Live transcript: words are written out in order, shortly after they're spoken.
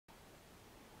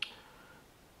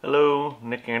Hello,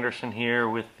 Nick Anderson here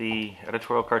with the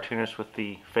editorial cartoonist with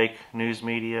the fake news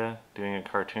media, doing a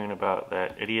cartoon about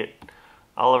that idiot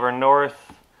Oliver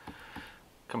North,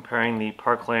 comparing the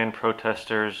Parkland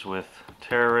protesters with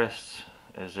terrorists,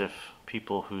 as if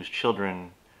people whose children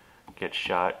get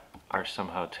shot are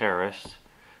somehow terrorists.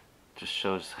 Just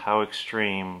shows how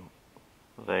extreme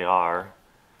they are.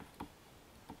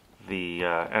 The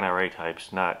NRA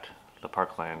types, not the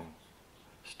Parkland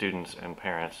students and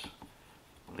parents.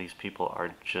 These people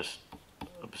are just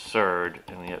absurd,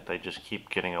 and yet they just keep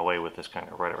getting away with this kind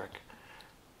of rhetoric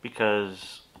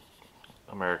because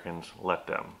Americans let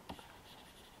them.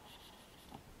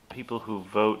 People who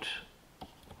vote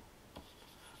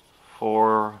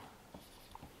for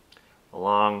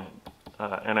along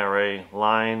NRA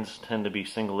lines tend to be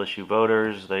single-issue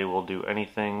voters. They will do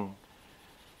anything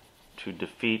to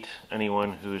defeat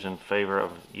anyone who's in favor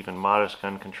of even modest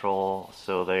gun control,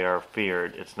 so they are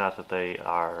feared. It's not that they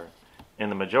are in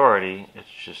the majority, it's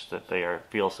just that they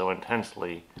feel so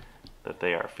intensely that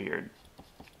they are feared.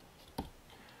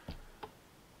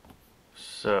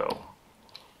 So,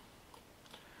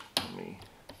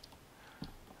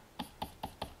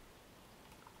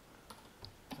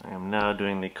 I am now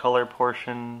doing the color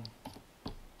portion.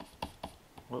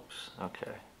 Whoops,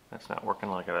 okay, that's not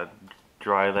working. Like I gotta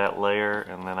dry that layer,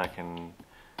 and then I can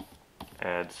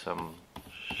add some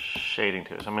shading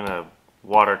to it. So I'm in a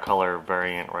watercolor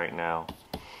variant right now,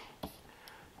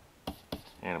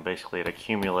 and basically it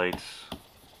accumulates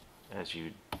as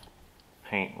you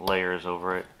paint layers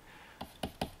over it.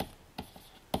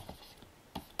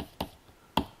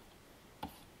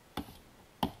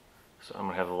 So I'm going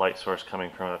to have the light source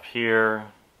coming from up here.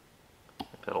 I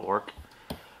think that'll work.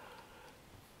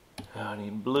 Now I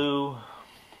need blue.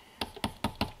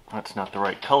 That's not the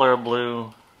right color of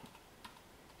blue.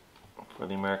 For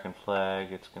the American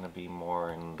flag, it's going to be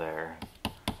more in there.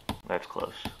 That's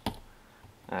close.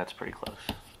 That's pretty close.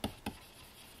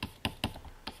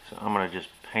 So I'm going to just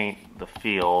paint the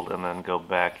field and then go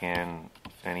back in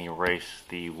and erase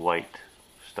the white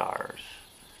stars,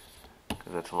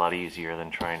 because that's a lot easier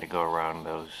than trying to go around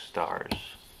those stars.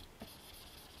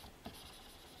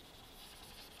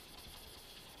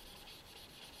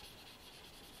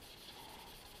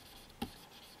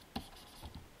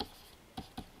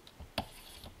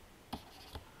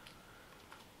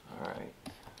 Alright.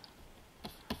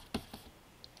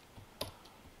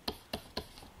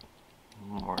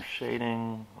 More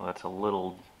shading. Well, that's a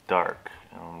little dark.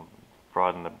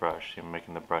 Broaden the brush. I'm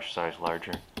making the brush size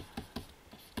larger.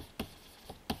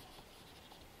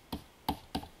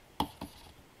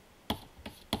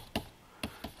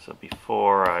 So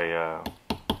before I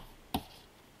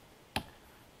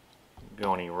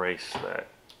go and erase that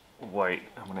white,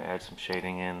 I'm going to add some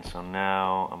shading in. So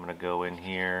now I'm going to go in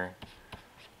here.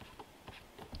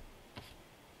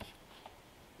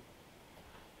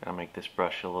 I'll make this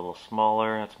brush a little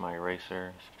smaller. That's my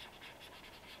eraser.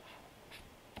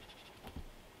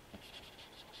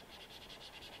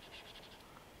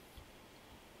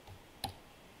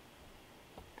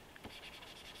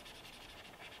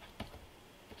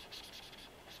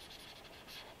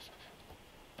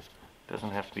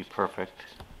 Doesn't have to be perfect.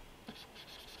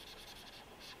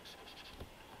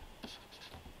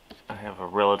 I have a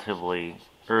relatively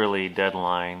early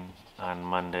deadline on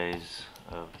Mondays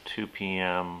of 2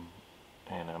 p.m.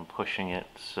 and I'm pushing it,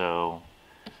 so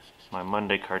my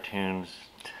Monday cartoons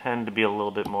tend to be a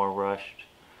little bit more rushed.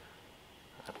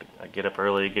 I get up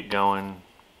early to get going,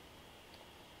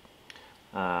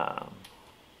 so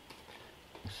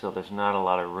there's not a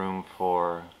lot of room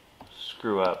for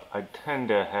screw up. I tend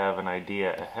to have an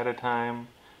idea ahead of time.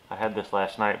 I had this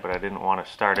last night, but I didn't want to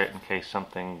start it in case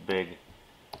something big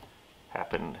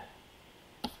happened.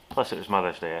 Plus it was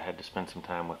Mother's Day. I had to spend some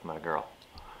time with my girl.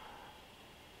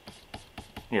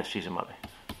 Yes, she's a mother.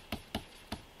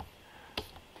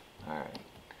 Alright.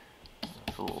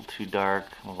 It's a little too dark.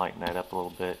 I'll lighten that up a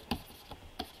little bit.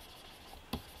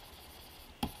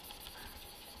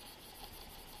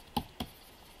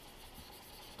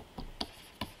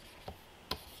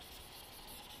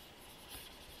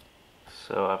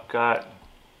 So I've got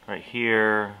right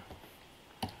here,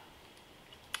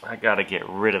 I gotta get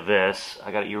rid of this.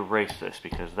 I gotta erase this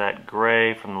because that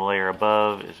gray from the layer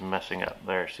above is messing up.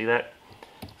 There, see that?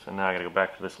 So now I gotta go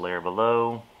back to this layer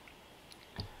below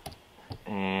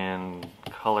and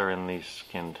color in these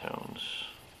skin tones.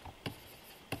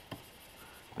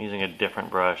 I'm using a different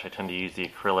brush. I tend to use the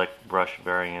acrylic brush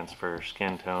variants for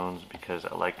skin tones because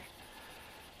I like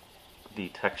the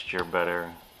texture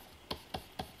better.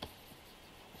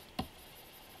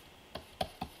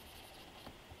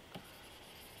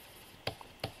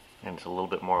 And it's a little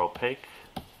bit more opaque.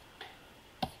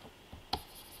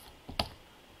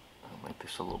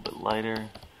 this a little bit lighter.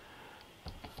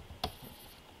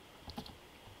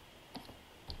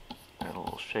 Add a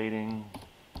little shading.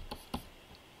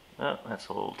 Oh, that's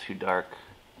a little too dark.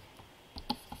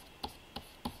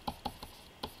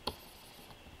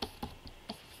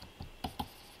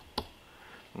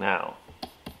 Now,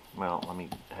 well, let me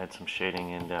add some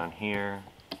shading in down here,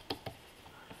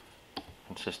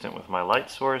 consistent with my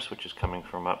light source, which is coming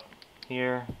from up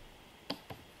here.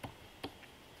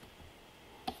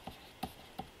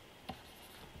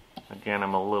 Again,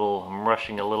 I'm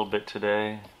rushing a little bit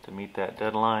today to meet that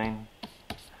deadline.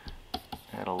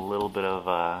 Add a little bit of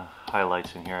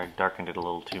highlights in here. I darkened it a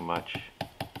little too much.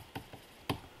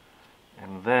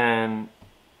 And then,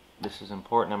 this is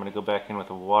important, I'm going to go back in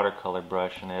with a watercolor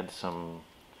brush and add some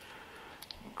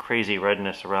crazy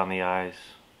redness around the eyes.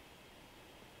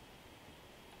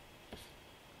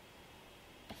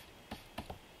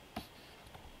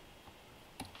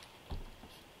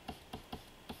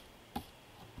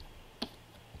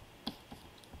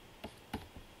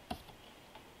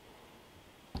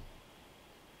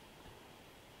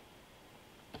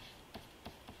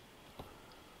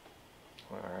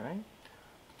 Alright.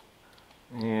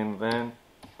 And then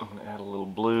I'm going to add a little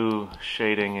blue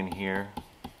shading in here.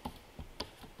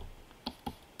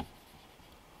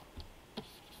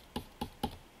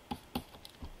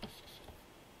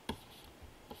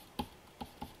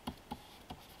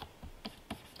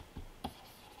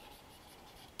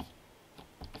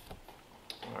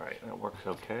 Alright, that works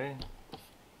okay.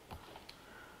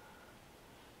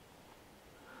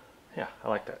 Yeah, I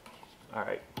like that.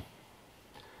 Alright.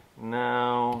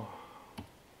 Now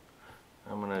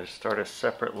I'm going to start a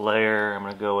separate layer. I'm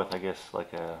going to go with, I guess,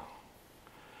 like a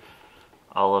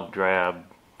olive drab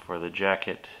for the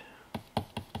jacket,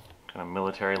 kind of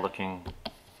military looking.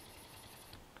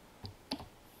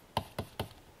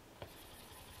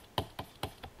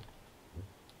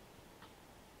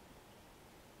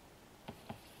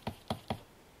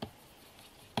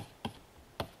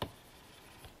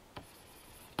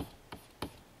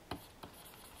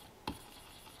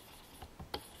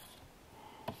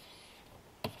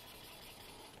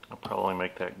 I'll probably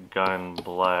make that gun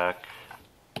black.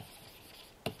 I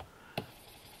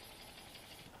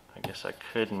guess I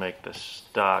could make the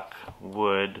stock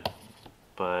wood,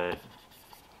 but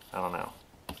I don't know.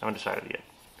 I haven't decided yet.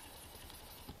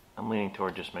 I'm leaning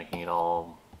toward just making it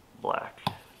all black,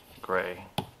 gray.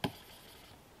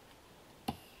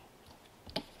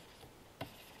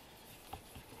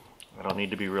 I don't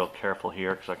need to be real careful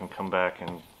here because I can come back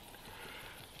and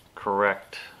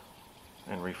correct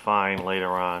and refine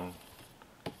later on.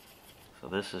 So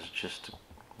this is just to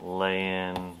lay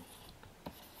in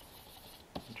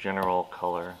general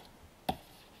color.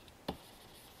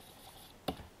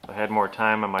 If I had more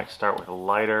time, I might start with a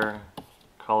lighter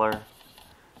color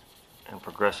and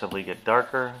progressively get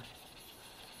darker,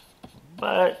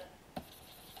 but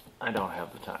I don't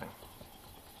have the time.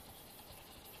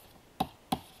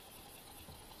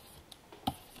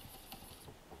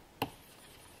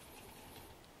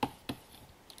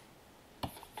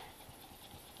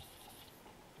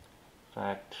 In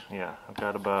fact, yeah, I've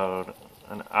got about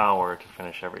an hour to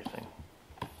finish everything.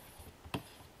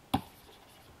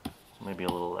 Maybe a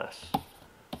little less.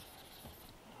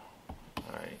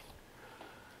 Alright.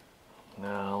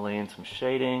 Now lay in some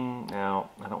shading. Now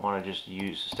I don't want to just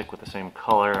stick with the same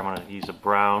color. I'm going to use a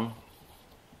brown.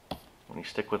 When you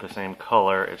stick with the same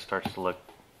color, it starts to look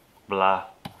blah.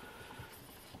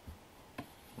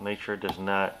 Nature does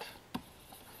not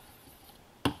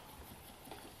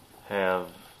have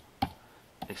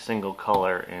a single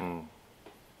color in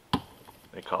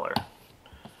a color.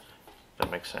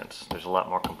 That makes sense. There's a lot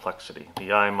more complexity.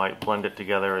 The eye might blend it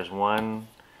together as one,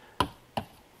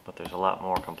 but there's a lot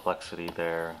more complexity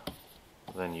there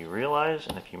than you realize,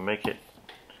 and if you make it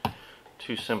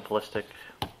too simplistic,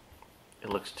 it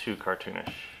looks too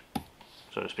cartoonish,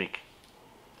 so to speak.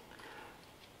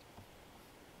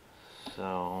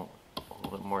 So, a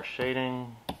little bit more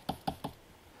shading.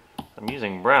 I'm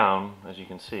using brown, as you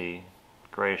can see,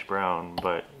 grayish brown,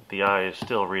 but the eye is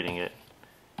still reading it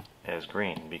as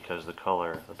green because the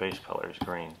color, the base color is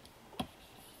green.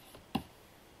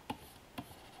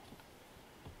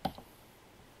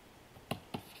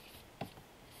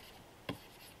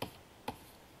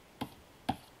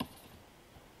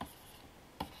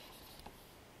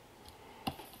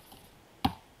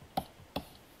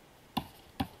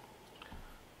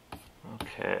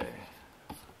 Okay.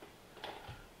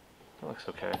 That looks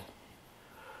okay.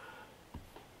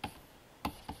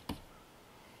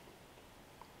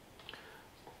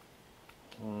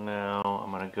 Now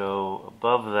I'm going to go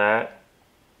above that.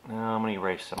 Now I'm going to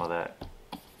erase some of that.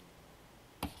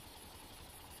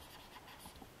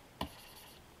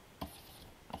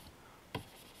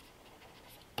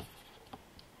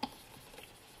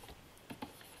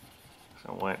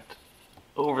 So I went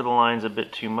over the lines a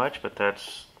bit too much, but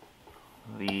that's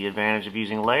the advantage of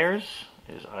using layers,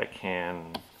 is I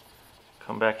can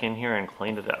come back in here and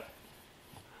clean it up.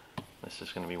 This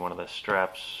is going to be one of the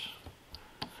straps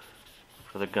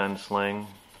for the gun sling.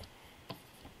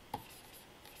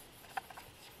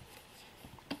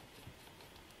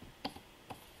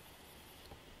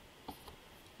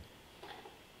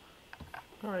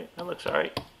 Alright, that looks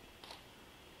alright.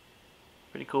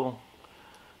 Pretty cool.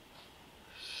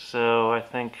 So I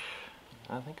think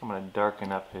I'm going to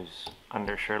darken up his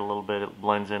undershirt a little bit. It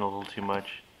blends in a little too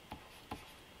much.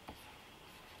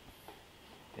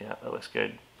 Yeah, that looks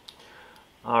good.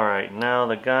 Alright, now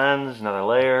the guns, another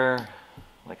layer.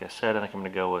 Like I said, I think I'm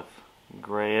going to go with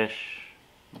grayish,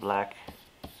 black.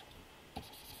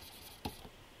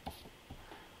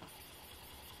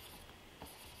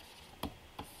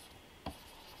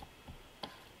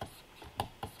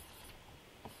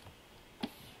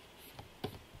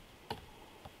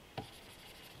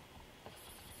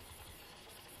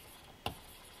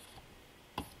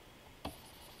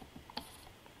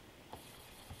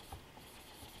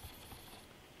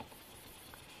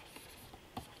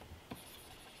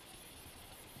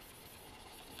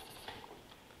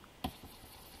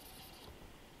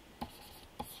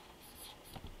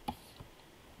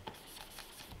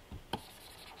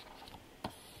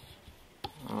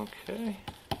 Okay.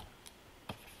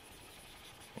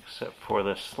 Except for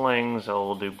the slings,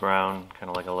 I'll do brown, kind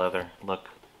of like a leather look.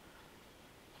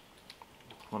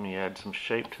 Let me add some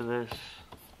shape to this.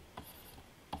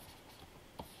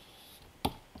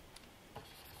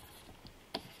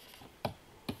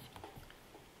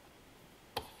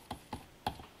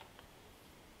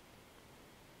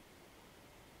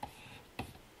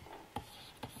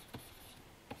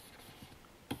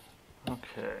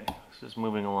 Okay, this is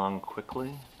moving along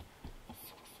quickly.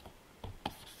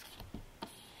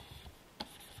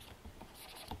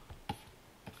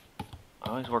 I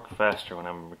always work faster when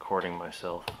I'm recording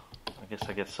myself. I guess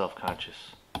I get self-conscious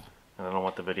and I don't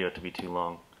want the video to be too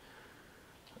long.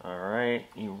 Alright,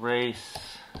 erase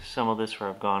some of this where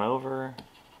I've gone over.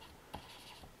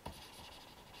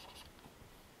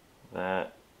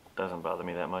 That doesn't bother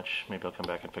me that much. Maybe I'll come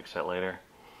back and fix that later.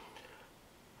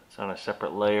 It's on a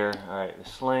separate layer. Alright, the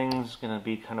sling's going to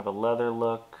be kind of a leather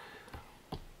look.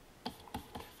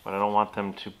 But I don't want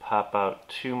them to pop out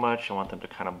too much. I want them to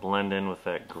kind of blend in with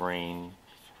that green.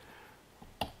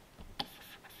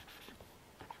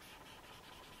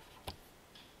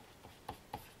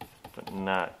 But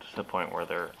not to the point where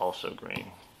they're also green.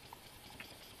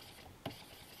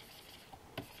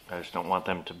 I just don't want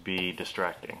them to be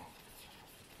distracting.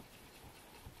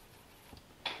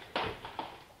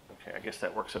 Okay, I guess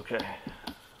that works okay.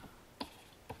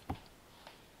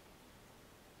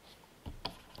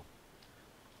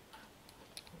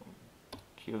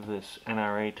 Give this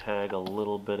NRA tag a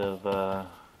little bit of,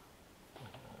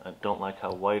 I don't like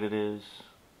how white it is.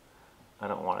 I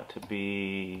don't want it to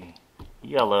be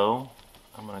yellow.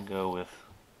 I'm going to go with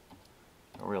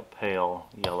a real pale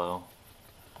yellow.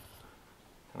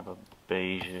 Kind of a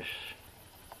beigeish.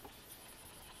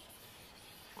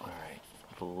 Alright,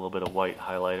 with a little bit of white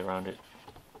highlight around it.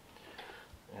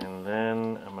 And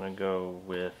then I'm going to go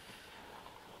with,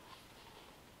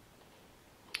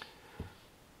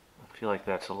 I feel like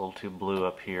that's a little too blue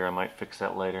up here. I might fix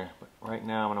that later. But right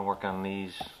now I'm going to work on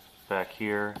these back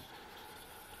here.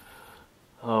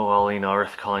 Oh, well, you know,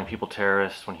 Earth calling people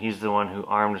terrorists when he's the one who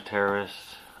armed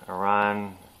terrorists.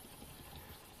 Iran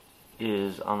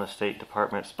is on the State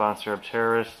Department sponsor of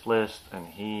terrorist list, and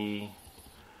he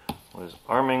was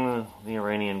arming the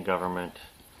Iranian government,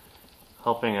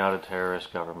 helping out a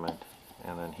terrorist government,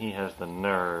 and then he has the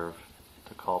nerve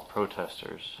to call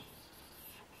protesters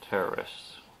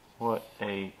terrorists. What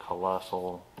a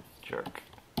colossal jerk.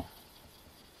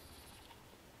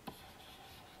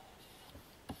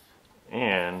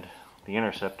 And the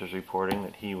Interceptor's reporting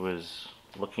that he was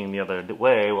looking the other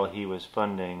way while he was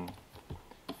funding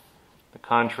the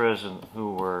Contras,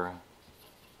 who were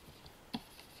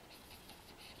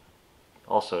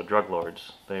also drug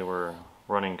lords. They were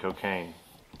running cocaine.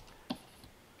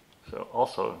 So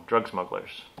also drug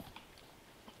smugglers.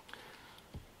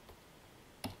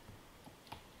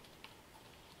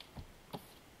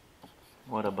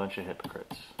 What a bunch of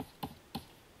hypocrites.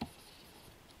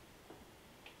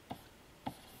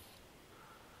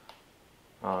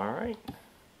 Alright,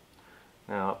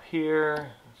 now up here,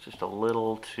 it's just a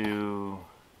little too,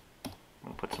 I'm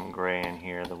going to put some gray in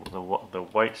here. The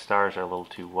white stars are a little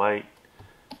too white.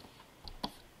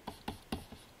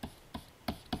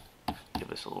 Give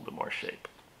this a little bit more shape.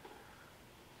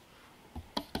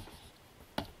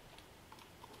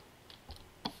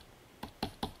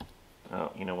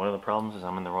 Oh, you know, one of the problems is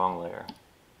I'm in the wrong layer.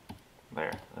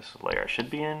 There, this is the layer I should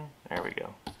be in. There we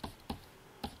go.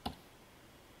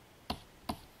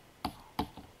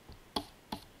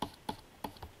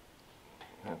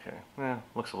 Okay, well,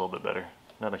 looks a little bit better.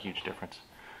 Not a huge difference.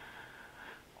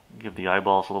 Give the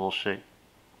eyeballs a little shape.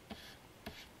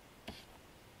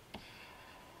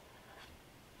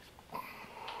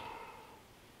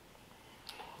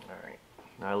 Alright,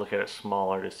 now I look at it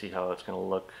smaller to see how it's going to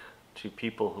look to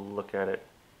people who look at it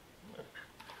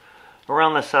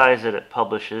around the size that it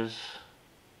publishes.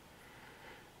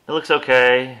 It looks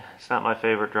okay. It's not my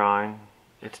favorite drawing.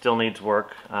 It still needs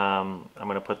work. I'm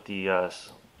going to put the,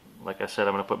 like I said,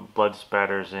 I'm going to put blood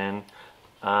spatters in.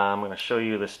 I'm going to show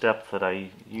you the step that I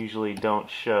usually don't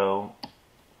show.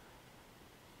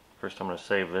 First I'm going to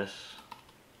save this.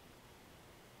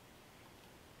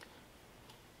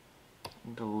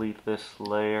 Delete this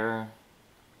layer.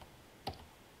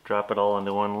 Drop it all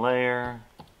into one layer.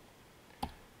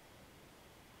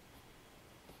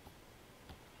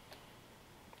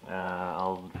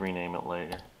 I'll rename it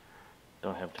later.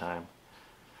 Don't have time.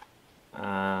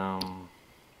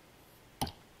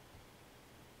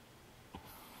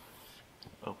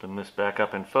 Open this back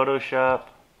up in Photoshop.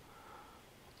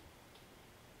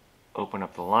 Open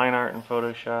up the line art in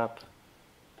Photoshop.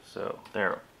 So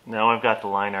there. Now I've got the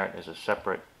line art as a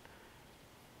separate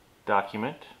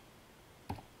document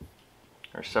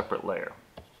or separate layer.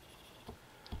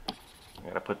 I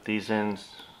gotta put these in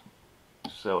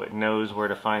so it knows where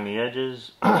to find the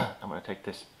edges. I'm going to take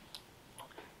this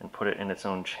and put it in its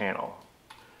own channel.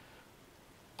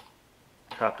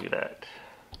 Copy that.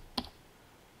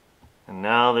 And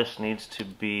now this needs to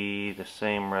be the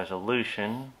same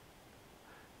resolution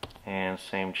and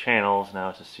same channels. Now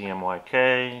it's a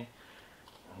CMYK.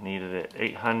 Needed it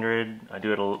 800. I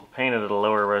do it painted at a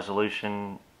lower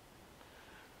resolution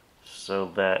so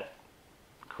that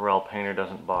Corel Painter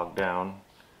doesn't bog down.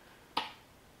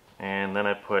 And then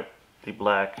I put the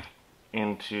black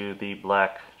into the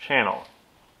black channel.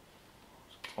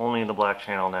 Only in the black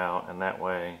channel now, and that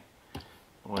way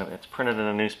when it's printed in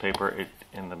a newspaper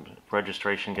and the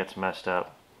registration gets messed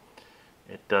up,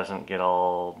 it doesn't get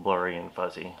all blurry and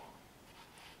fuzzy.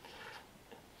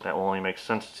 That will only make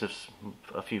sense to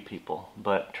a few people,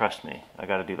 but trust me, I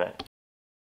gotta do that.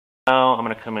 Now I'm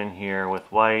gonna come in here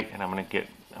with white and I'm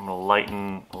gonna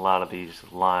lighten a lot of these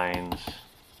lines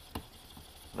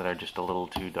that are just a little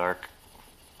too dark.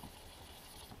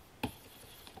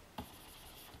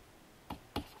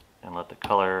 And let the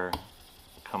color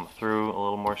come through a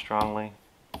little more strongly.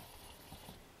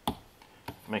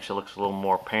 Makes it look a little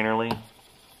more painterly.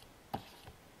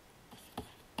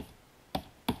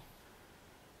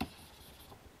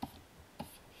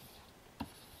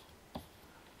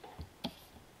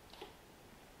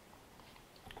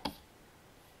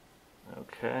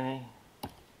 Okay.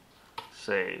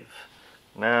 Save.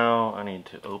 Now I need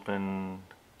to open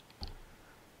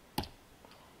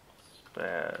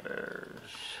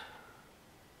spatters.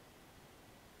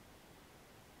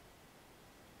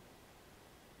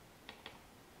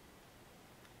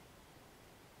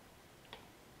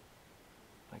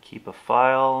 I keep a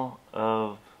file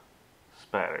of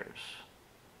spatters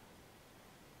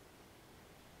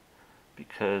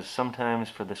because sometimes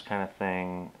for this kind of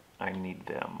thing I need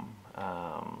them.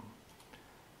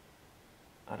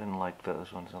 I didn't like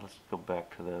those ones. Now let's go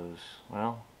back to those.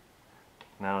 Well,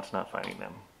 now it's not finding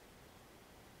them.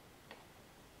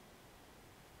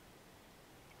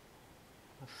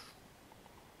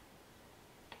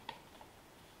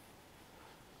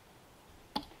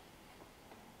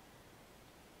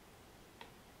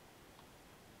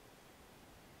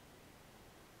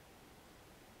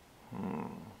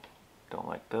 Don't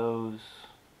like those.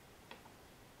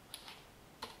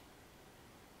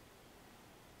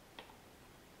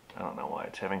 I don't know why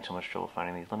it's having so much trouble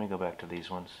finding these. Let me go back to these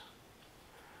ones.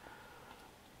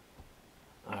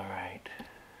 Alright.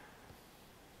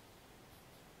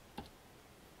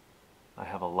 I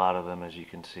have a lot of them, as you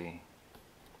can see.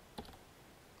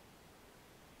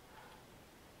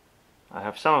 I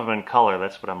have some of them in color,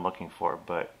 that's what I'm looking for,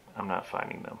 but I'm not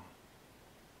finding them.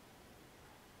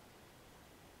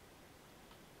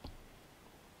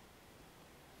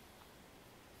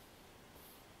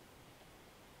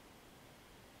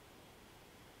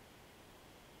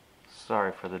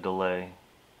 Sorry for the delay.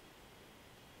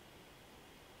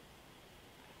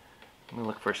 Let me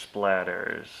look for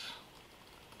splatters.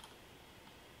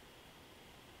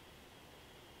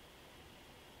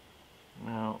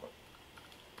 Now,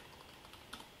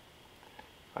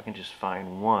 if I can just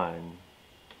find one,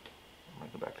 I'm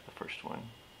going to go back to the first one.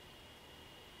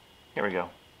 Here we go.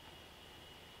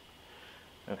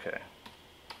 Okay.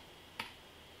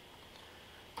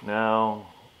 Now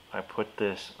I put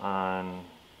this on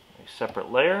a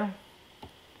separate layer.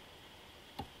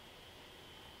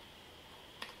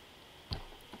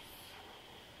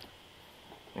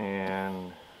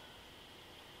 And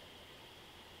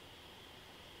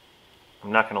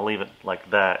I'm not going to leave it like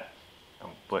that,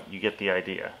 but you get the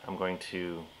idea. I'm going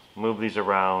to move these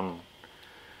around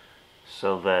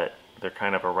so that they're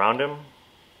kind of around him.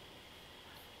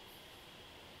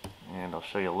 And I'll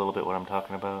show you a little bit what I'm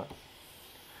talking about.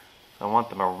 I want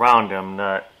them around him,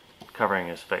 not covering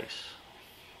his face.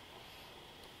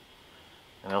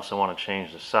 And I also want to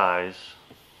change the size.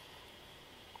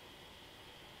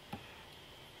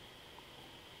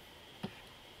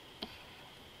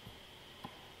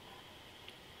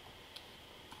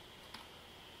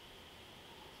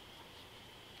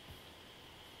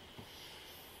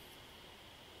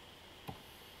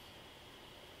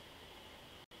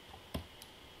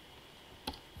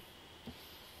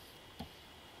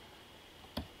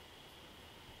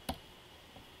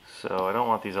 So I don't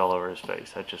want these all over his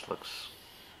face. That just looks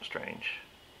strange.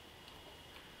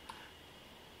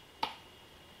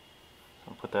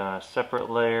 I'll put that on a separate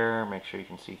layer. Make sure you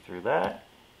can see through that.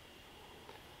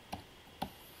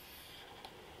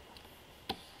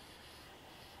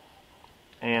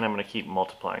 And I'm going to keep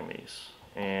multiplying these.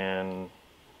 And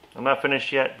I'm not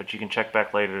finished yet, but you can check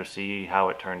back later to see how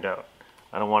it turned out.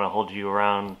 I don't want to hold you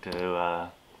around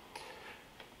to...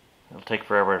 it'll take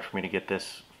forever for me to get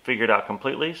this figured out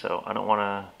completely, so I don't want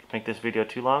to make this video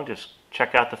too long. Just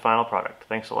check out the final product.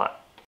 Thanks a lot.